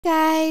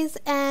Guys,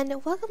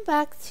 and welcome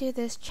back to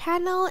this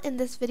channel. In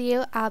this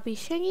video I'll be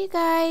showing you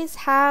guys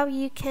how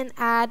you can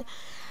add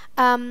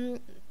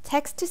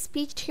text to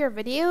speech to your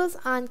videos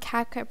on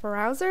CapCut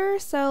browser.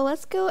 So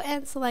let's go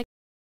and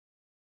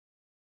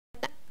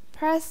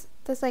press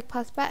this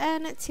plus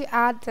button to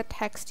add the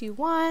text you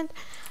want.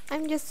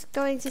 I'm just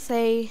going to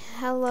say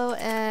hello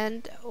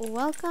and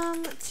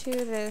welcome to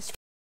this.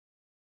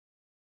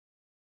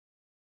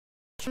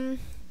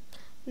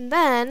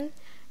 Then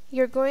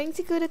you're going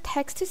to go to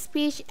text to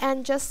speech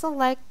and just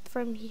select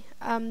from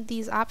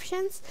these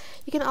options.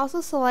 You can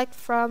also select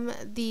from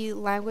the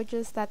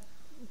languages that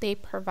they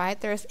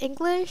provide. There's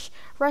English,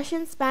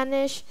 Russian,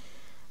 Spanish,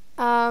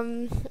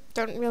 don't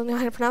really know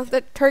how to pronounce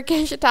it,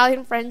 Turkish,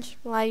 Italian, French,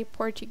 Malay,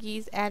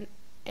 Portuguese, and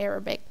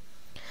Arabic.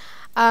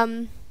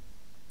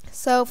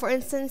 So for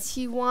instance,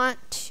 you want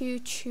to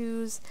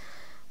choose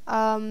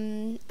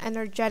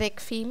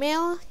energetic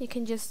female, you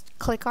can just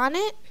click on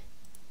it.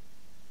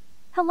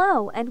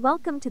 Hello and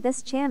welcome to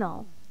this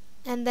channel.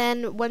 And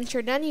then once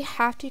you're done, you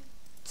have to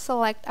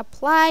select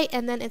apply,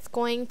 and then it's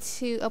going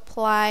to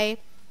apply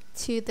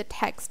to the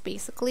text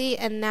basically.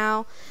 And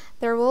now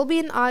there will be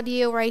an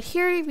audio right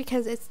here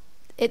because it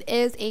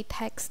is a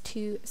text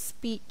to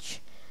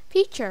speech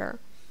feature.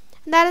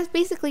 And that is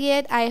basically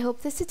it. I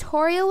hope this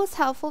tutorial was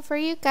helpful for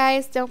you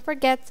guys. Don't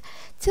forget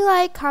to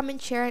like,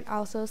 comment, share, and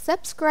also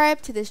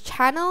subscribe to this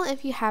channel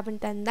if you haven't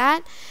done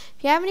that.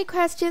 If you have any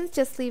questions,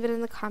 just leave it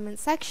in the comment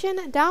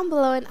section down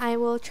below and I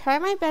will try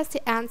my best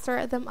to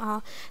answer them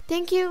all.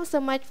 Thank you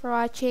so much for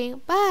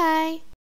watching. Bye!